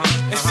neck.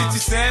 That shit you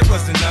said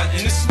wasn't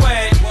nothing to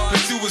sweat. But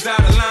you was out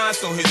of line,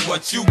 so here's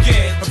what you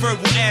get. A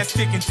verbal ass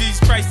kicking, Jesus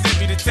Christ sent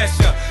me to test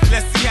ya.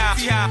 Let's see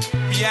how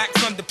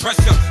reacts under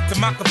pressure. To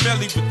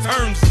Machiavelli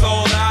returns,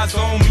 all eyes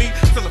on me.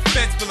 Till the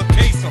feds fill a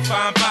case, so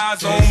find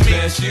pies on me.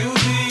 It's best you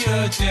be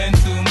a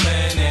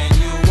gentleman and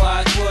you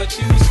watch what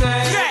you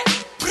say.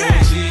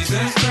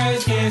 Jesus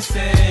Christ can't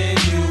save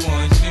you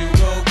once you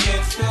go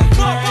against the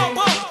grain.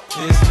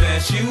 It's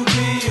best you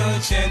be a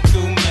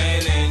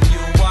gentleman and you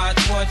watch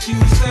what you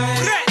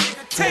say.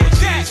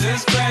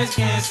 Jesus Christ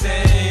can't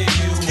save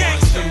you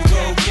once you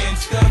go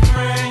against the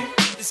grain.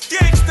 It's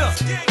gangsta.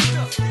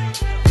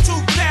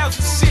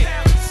 2000 shit.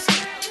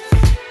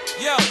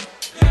 Yo,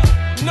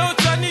 you know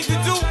what y'all need to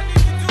do?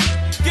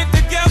 Get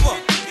together.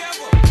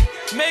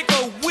 Make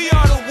a We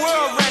Are the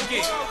World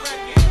record.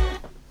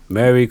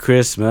 Merry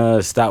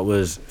Christmas. That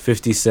was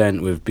 50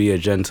 Cent with Be a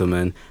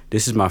Gentleman.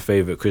 This is my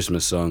favorite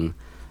Christmas song.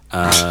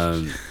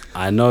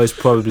 I know it's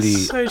probably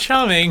So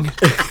charming.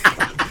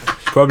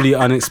 probably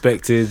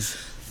unexpected,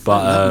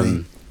 but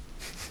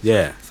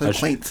yeah. So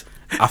quaint.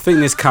 I think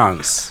this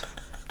counts.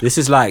 This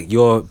is like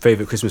your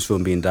favorite Christmas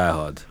film being Die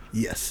Hard.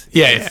 Yes.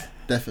 Yeah, yes, yeah.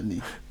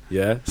 Definitely.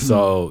 Yeah.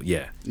 So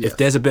yeah, Yeah. if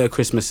there's a bit of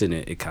Christmas in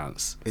it, it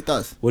counts. It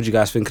does. What do you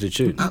guys think of the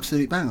tune?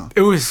 Absolute banger.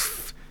 It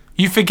was.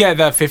 You forget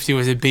that 50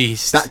 was a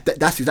beast.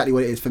 That's exactly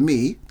what it is. For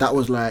me, that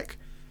was like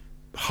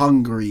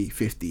Hungry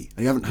 50.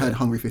 You haven't heard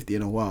Hungry 50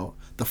 in a while.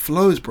 The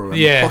flows, bro, and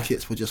Yeah. the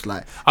pockets were just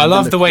like... I and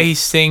love then the way he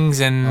sings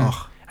and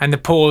Oh. the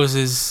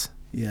pauses.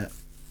 Yeah.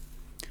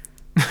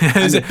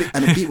 And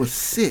the beat was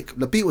sick.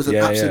 The beat was an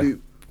Yeah, yeah.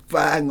 absolute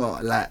banger.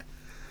 Like,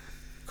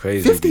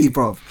 Crazy. 50,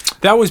 bro.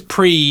 That was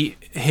pre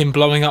him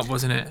blowing up,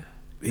 wasn't it?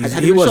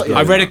 Had He he was. shot you?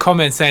 I blowing read a up.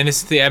 comment saying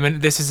this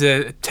is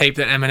a tape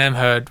that Eminem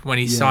heard when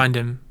he Yeah. signed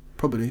him.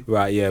 Probably.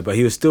 Right. Yeah, but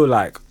he was still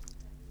like.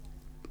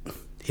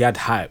 He had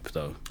hype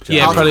though. Do you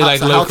Yeah, know what I mean? probably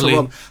like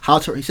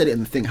locally. He said it in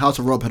the thing. How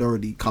to Rob had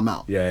already come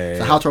out. Yeah,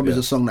 So How to Rob is yeah.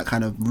 a song that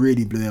kind of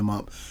really blew him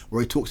up,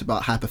 where he talks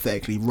about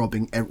hypothetically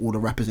robbing all the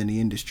rappers in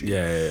the industry.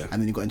 Yeah.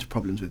 And then he got into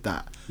problems with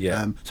that.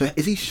 Yeah. So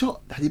is he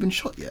shot? Has he been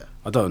shot yet?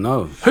 I don't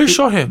know. Who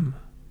shot him?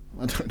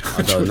 I don't know.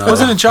 I don't know.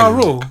 Wasn't it Ja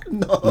Rule?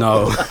 No.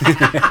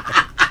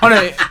 Oh no,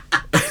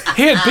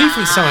 he had beef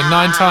with someone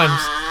 9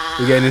 times.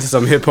 We're getting into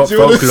some hip hop Do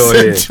you want to folklore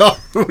say here. Ja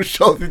Rule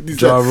shot 50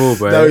 Cent? Ja Rule,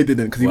 bro. No, he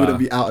didn't, because he Wow. wouldn't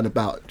be out and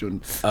about,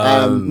 John.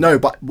 No,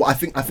 but what I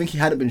think he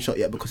hadn't been shot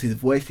yet because his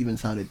voice even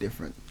sounded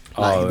different.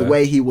 Like Oh, the yeah.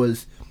 way he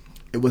was,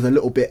 it was a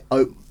little bit.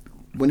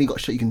 When he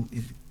got shot,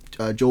 his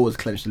jaw was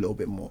clenched a little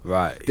bit more.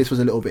 Right. This was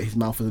a little bit. His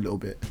mouth was a little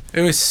bit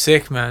It was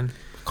sick, man.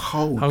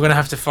 cold. I'm gonna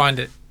have to find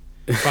it.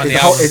 Find Is the the,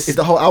 whole, album. is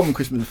the whole album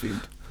Christmas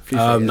themed? Please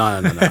say it.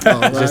 No. Oh, It's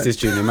right. just this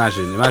tune.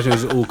 Imagine it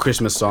was all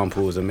Christmas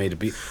samples and made a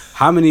beat.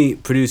 How many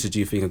producers do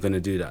you think are going to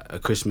do that? A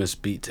Christmas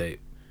beat tape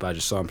by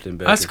just sampling.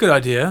 That's a good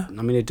idea.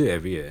 I mean, they do it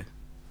every year.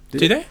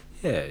 Do they?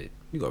 Yeah,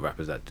 you got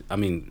rappers that. I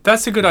mean,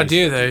 That's a good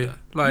idea producers do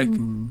though. Like,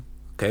 that.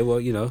 Okay, well,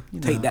 take know.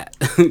 that.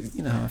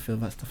 You know how I feel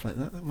about stuff like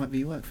that. That might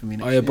be work for me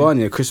next Oh yeah, year.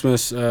 Barney,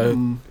 Christmas.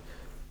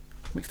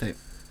 Mixtape.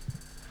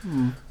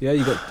 Yeah,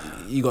 you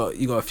got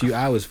a few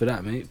hours for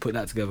that, mate. Put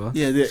that together.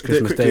 Yeah, It's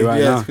Christmas Day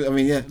right yeah, now. I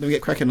mean, yeah. Let me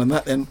get cracking on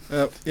that then.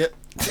 Yeah.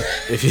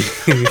 If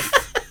you.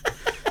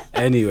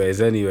 anyways,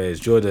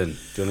 Jordan,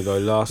 do you want to go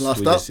last? Last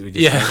We up? just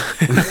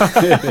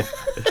yeah.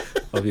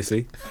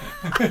 obviously.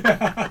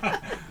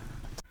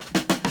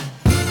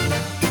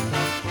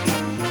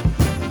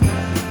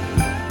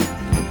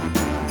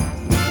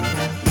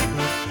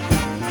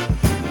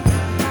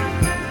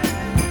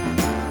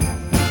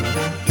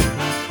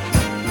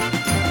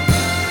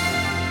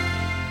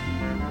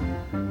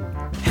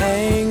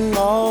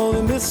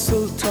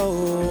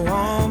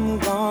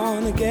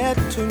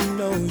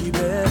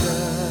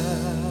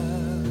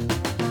 together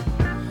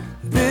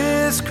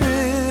this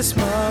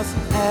Christmas.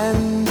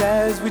 And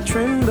as we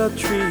trim the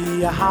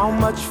tree, how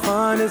much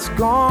fun it's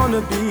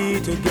gonna be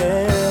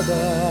together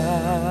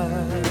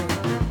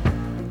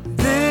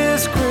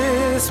this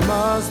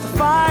Christmas. The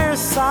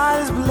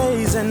fireside is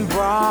blazing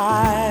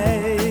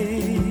bright.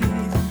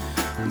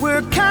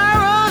 We're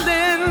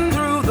caroling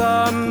through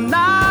the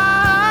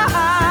night,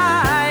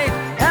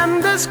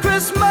 and this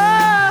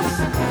Christmas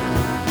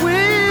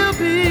will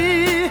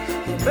be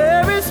a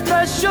very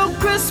special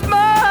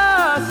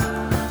Christmas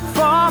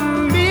for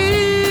me.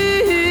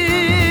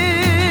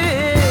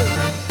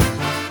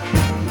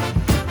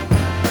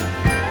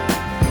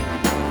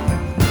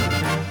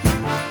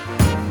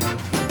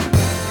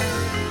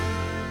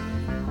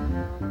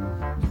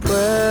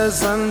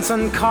 Presents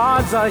and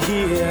cards are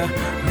here.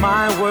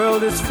 My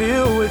world is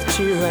filled with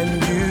cheer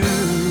and you.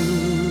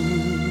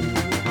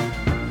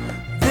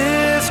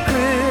 This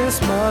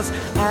Christmas,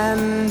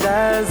 and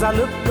as I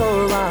look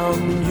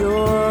around,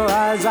 your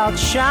eyes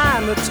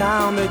outshine the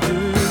town they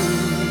do.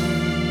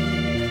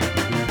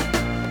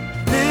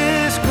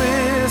 This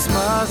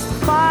Christmas, the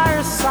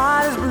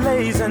fireside is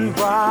blazing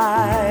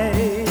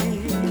bright.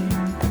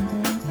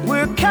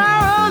 We're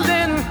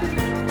caroling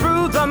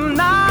through the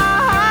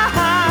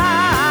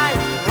night,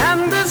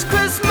 and this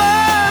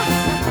Christmas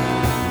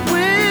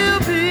will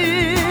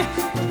be a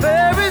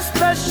very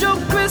special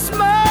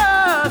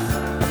Christmas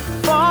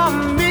for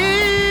me.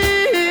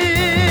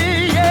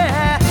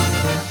 Yeah.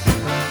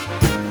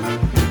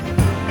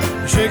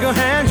 Shake a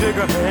hand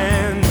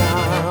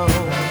now.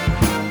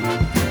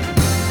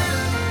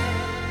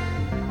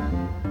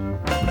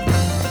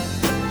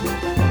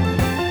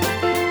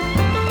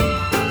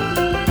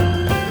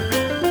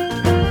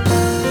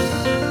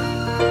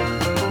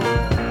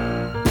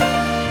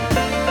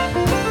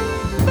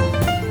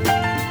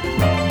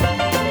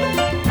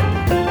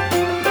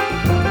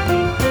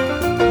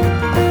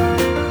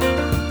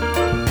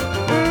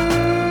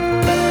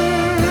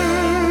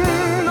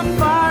 The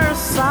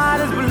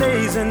fireside is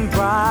blazing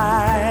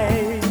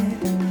bright.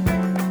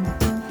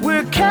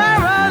 We're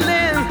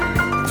caroling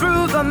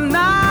through the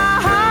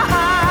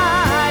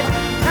night,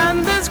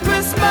 and this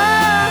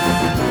Christmas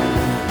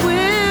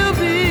will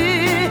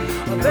be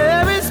a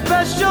very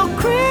special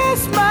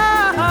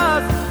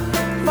Christmas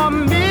for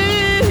me.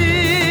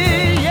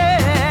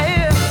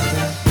 Yeah.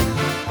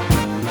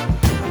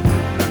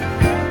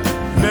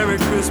 Merry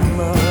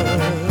Christmas.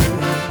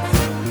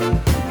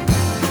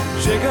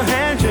 Shake a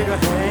hand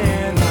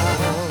now.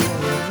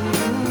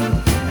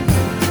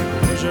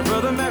 Wish your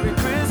brother Merry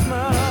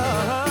Christmas.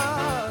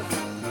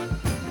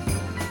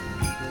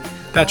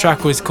 That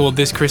track was called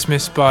This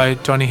Christmas by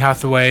Donny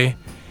Hathaway,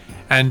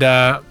 and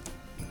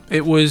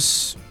it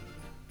was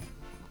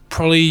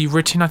probably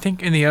written, I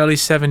think, in the early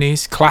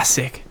 70s.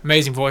 Classic.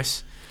 Amazing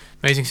voice.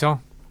 Amazing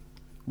song.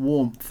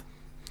 Warmth.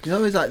 You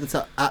know, it's like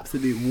the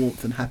absolute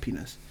warmth and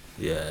happiness.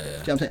 Yeah. Do you know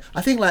what I'm saying?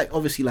 I think, like,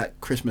 obviously, like,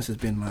 Christmas has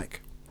been,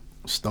 like,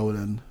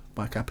 stolen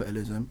by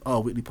capitalism.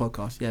 Oh, weekly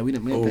podcast. Yeah, we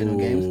didn't play no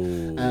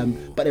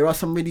games. But there are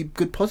some really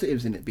good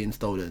positives in it being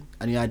stolen.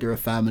 And the idea of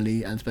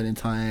family and spending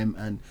time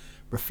and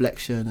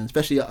reflection, and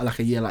especially like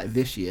a year like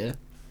this year,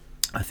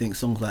 I think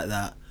songs like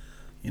that,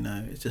 you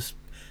know, it just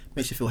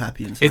makes you feel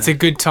happy inside. It's a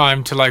good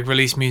time to like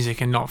release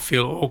music and not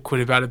feel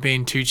awkward about it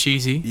being too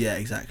cheesy. Yeah,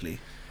 exactly.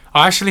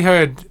 I actually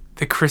heard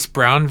the Chris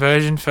Brown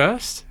version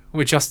first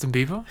with Justin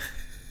Bieber.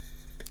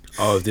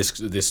 Oh, this Of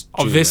tune, this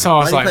yeah.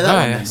 song, I was Why like, did you play that no,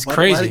 one then? it's Why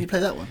crazy. did you play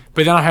that one?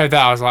 But then I heard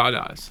that, I was like, oh,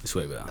 no, It's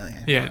way better.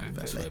 Okay, Yeah.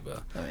 It's way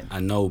better. I mean,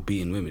 And no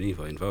beating women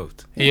either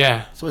involved.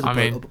 yeah. it's always I a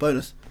mean,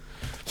 bonus.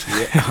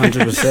 Yeah,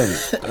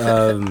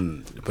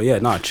 100%. But yeah,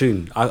 no,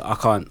 tune. I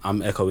can't.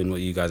 I'm echoing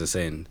what you guys are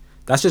saying.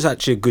 That's just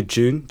actually a good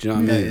tune. Do you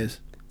know what I Yeah, mean? it is.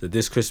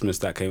 This Christmas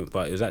that came,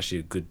 but it was actually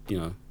a good, you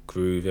know,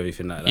 groove,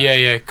 everything like that.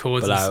 yeah,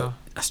 chords But and like, stuff.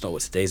 that's not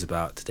what today's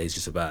about. Today's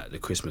just about the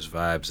Christmas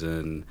vibes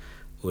and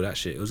all that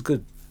shit. It was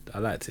good. I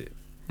liked it.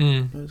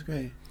 Mm. It was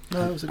great.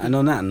 No, it was a good. And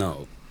on that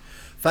note,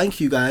 Thank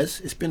you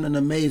guys. It's been an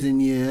amazing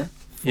year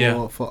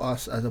for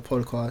us as a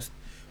podcast.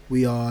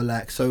 We are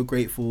like so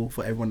grateful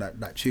for everyone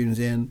that tunes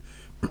in.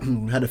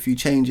 We had a few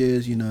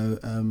changes, you know.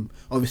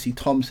 Obviously,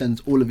 Tom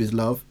sends all of his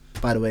love.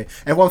 By the way,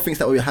 everyone thinks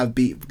that we have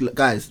beat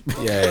guys.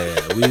 yeah.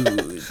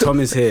 Tom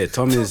is here.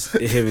 Tom is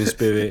here in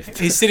spirit.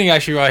 He's sitting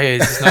actually right here,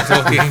 just not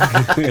talking.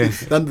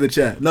 Under the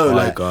chair. No, Oh,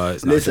 like God,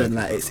 it's not listen, joking.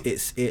 like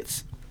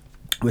it's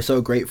we're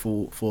so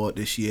grateful for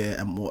this year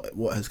and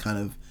what has kind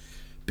of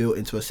built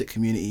into a sick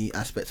community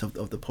aspect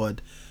of the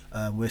pod.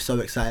 We're so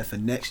excited for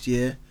next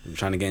year. I'm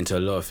trying to get into a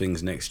lot of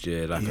things next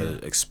year, like Yeah.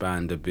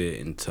 expand a bit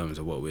in terms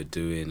of what we're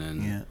doing,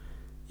 and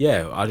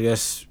Yeah. I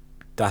guess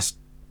that's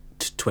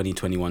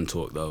 2021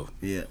 talk though.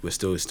 Yeah. We're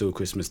still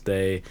Christmas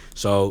Day,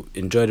 so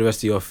enjoy the rest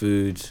of your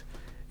food,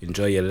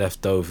 enjoy your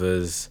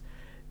leftovers,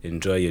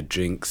 enjoy your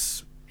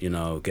drinks. You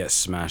know, get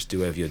smashed, do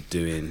whatever you're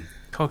doing.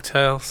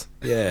 Cocktails.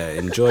 Yeah,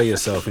 enjoy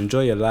yourself,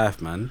 enjoy your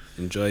life, man.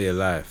 Enjoy your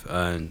life,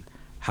 and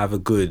have a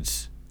good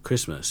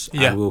Christmas.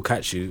 Yeah. And we'll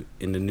catch you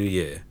in the new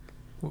year.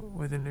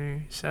 With a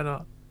new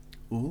setup.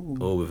 Ooh.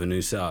 or with a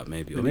new setup,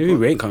 maybe, or maybe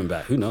we ain't coming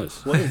back. Who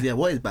knows? What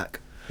is back?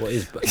 What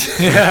is?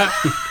 Yeah.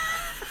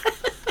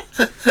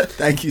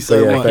 Thank you So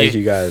so yeah, much. thank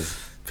you guys.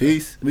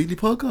 Peace. Weekly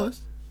podcast.